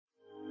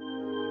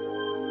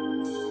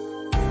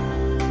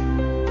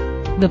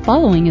The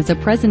following is a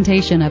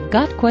presentation of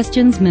Got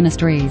Questions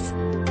Ministries.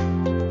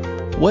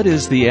 What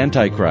is the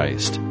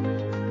Antichrist?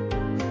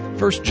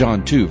 1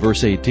 John 2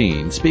 verse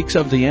 18 speaks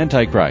of the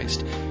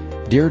Antichrist.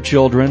 Dear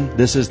children,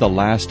 this is the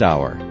last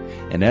hour.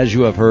 And as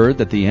you have heard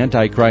that the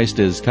Antichrist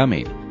is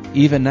coming,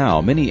 even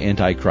now many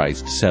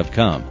Antichrists have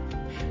come.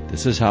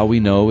 This is how we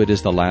know it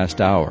is the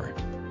last hour.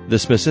 The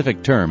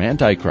specific term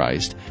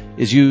Antichrist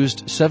is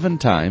used 7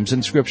 times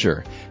in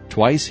Scripture,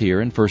 twice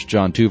here in 1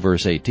 John 2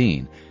 verse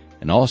 18,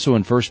 and also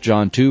in 1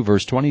 John 2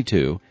 verse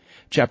 22,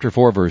 chapter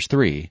 4 verse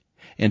 3,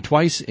 and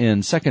twice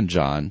in 2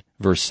 John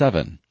verse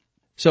 7.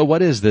 So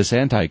what is this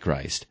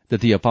Antichrist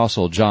that the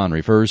Apostle John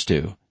refers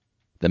to?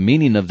 The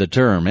meaning of the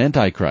term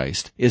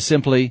Antichrist is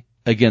simply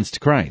against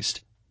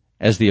Christ.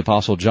 As the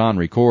Apostle John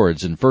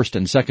records in 1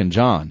 and 2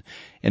 John,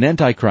 an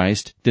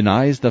Antichrist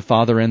denies the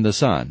Father and the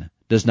Son,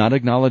 does not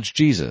acknowledge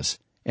Jesus,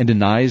 and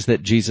denies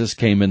that Jesus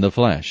came in the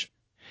flesh.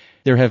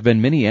 There have been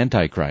many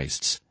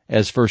Antichrists,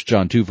 as 1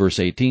 John 2 verse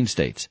 18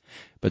 states,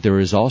 but there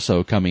is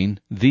also coming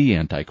the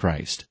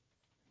Antichrist.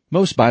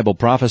 Most Bible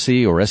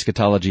prophecy or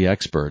eschatology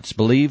experts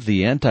believe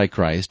the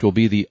Antichrist will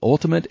be the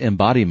ultimate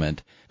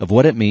embodiment of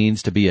what it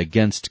means to be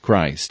against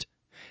Christ.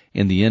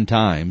 In the end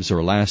times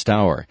or last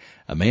hour,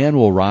 a man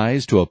will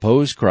rise to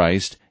oppose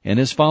Christ and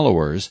his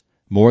followers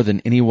more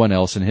than anyone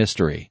else in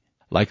history.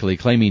 Likely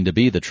claiming to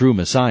be the true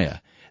Messiah,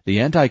 the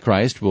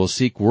Antichrist will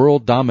seek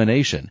world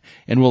domination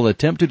and will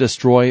attempt to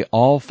destroy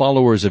all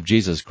followers of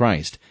Jesus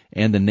Christ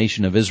and the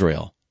nation of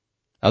Israel.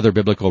 Other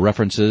biblical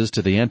references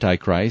to the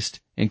Antichrist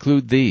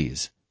include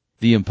these: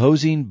 the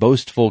imposing,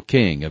 boastful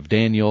king of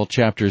Daniel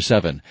chapter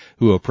 7,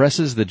 who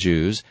oppresses the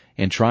Jews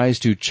and tries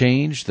to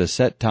change the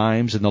set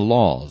times and the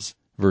laws,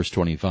 verse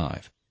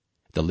 25.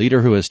 The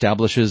leader who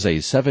establishes a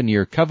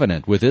 7-year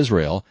covenant with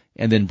Israel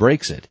and then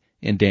breaks it,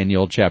 in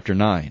Daniel chapter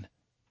 9.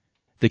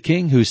 The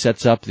king who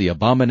sets up the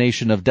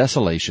abomination of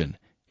desolation,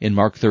 in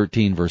Mark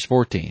 13 verse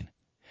 14.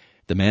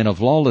 The man of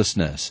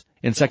lawlessness,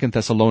 in 2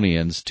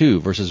 Thessalonians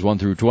 2 verses 1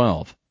 through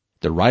 12.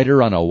 The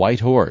rider on a white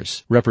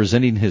horse,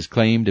 representing his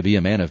claim to be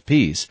a man of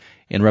peace,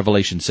 in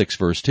Revelation 6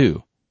 verse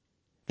 2.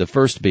 The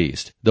first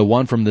beast, the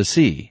one from the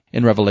sea,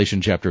 in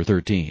Revelation chapter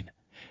 13.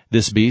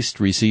 This beast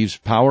receives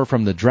power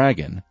from the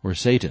dragon, or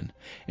Satan,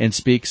 and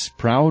speaks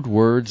proud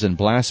words and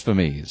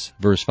blasphemies,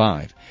 verse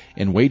 5,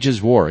 and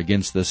wages war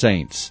against the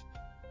saints.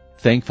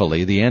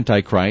 Thankfully, the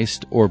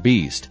Antichrist, or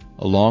beast,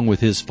 along with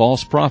his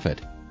false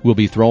prophet, will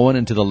be thrown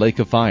into the lake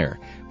of fire,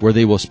 where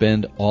they will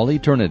spend all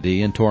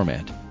eternity in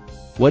torment.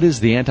 What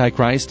is the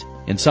Antichrist?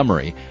 In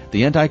summary,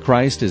 the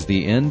Antichrist is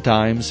the end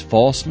times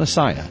false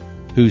Messiah,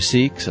 who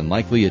seeks and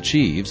likely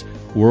achieves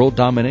world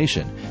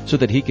domination so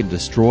that he can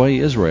destroy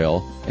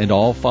Israel and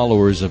all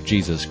followers of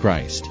Jesus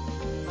Christ.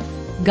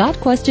 Got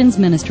Questions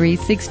Ministry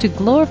seeks to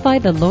glorify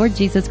the Lord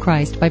Jesus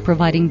Christ by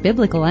providing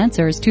biblical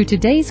answers to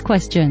today's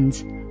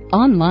questions.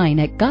 Online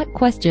at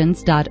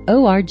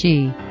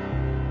GotQuestions.org.